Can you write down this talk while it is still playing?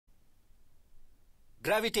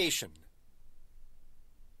Gravitation.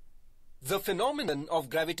 The phenomenon of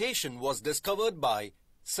gravitation was discovered by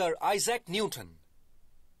Sir Isaac Newton.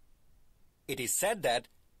 It is said that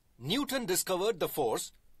Newton discovered the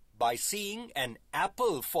force by seeing an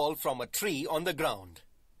apple fall from a tree on the ground.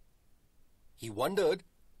 He wondered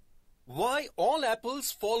why all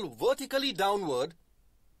apples fall vertically downward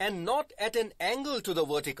and not at an angle to the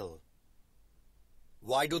vertical.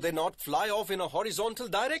 Why do they not fly off in a horizontal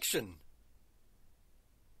direction?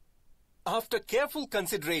 After careful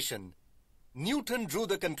consideration, Newton drew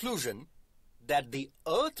the conclusion that the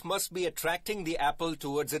earth must be attracting the apple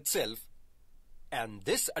towards itself, and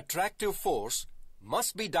this attractive force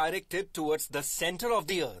must be directed towards the center of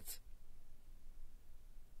the earth.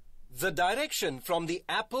 The direction from the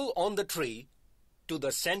apple on the tree to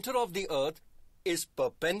the center of the earth is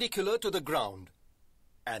perpendicular to the ground,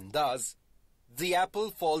 and thus the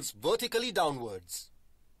apple falls vertically downwards.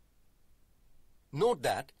 Note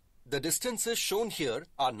that the distances shown here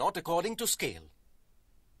are not according to scale.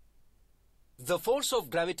 The force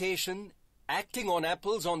of gravitation acting on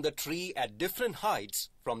apples on the tree at different heights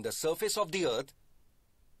from the surface of the earth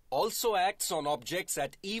also acts on objects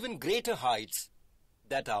at even greater heights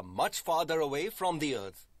that are much farther away from the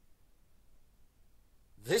earth.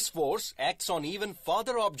 This force acts on even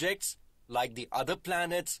farther objects like the other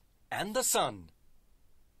planets and the sun.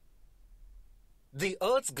 The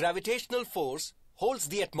earth's gravitational force holds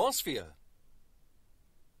the atmosphere.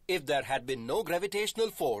 If there had been no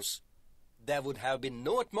gravitational force, there would have been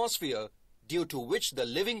no atmosphere due to which the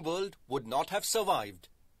living world would not have survived.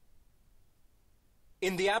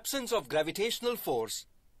 In the absence of gravitational force,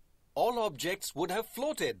 all objects would have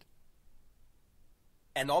floated.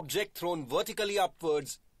 An object thrown vertically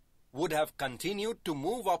upwards would have continued to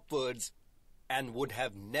move upwards and would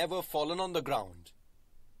have never fallen on the ground.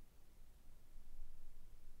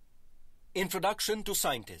 Introduction to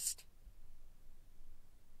Scientist.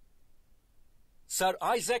 Sir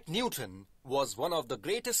Isaac Newton was one of the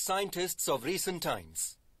greatest scientists of recent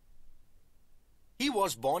times. He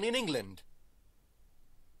was born in England.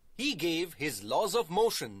 He gave his laws of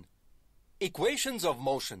motion, equations of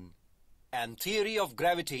motion, and theory of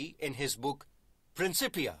gravity in his book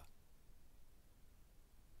Principia.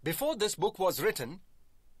 Before this book was written,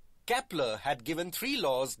 Kepler had given 3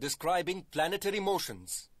 laws describing planetary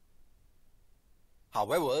motions.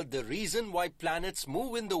 However, the reason why planets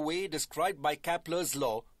move in the way described by Kepler's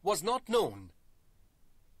law was not known.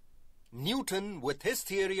 Newton, with his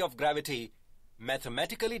theory of gravity,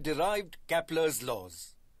 mathematically derived Kepler's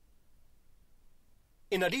laws.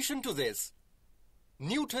 In addition to this,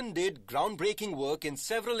 Newton did groundbreaking work in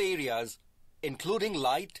several areas, including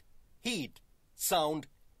light, heat, sound,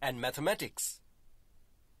 and mathematics.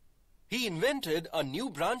 He invented a new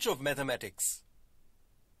branch of mathematics.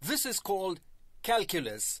 This is called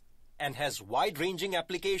calculus and has wide-ranging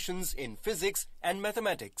applications in physics and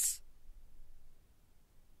mathematics.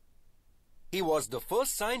 He was the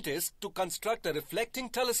first scientist to construct a reflecting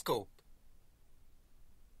telescope.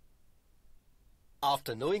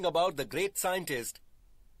 After knowing about the great scientist,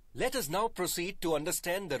 let us now proceed to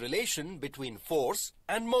understand the relation between force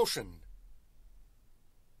and motion.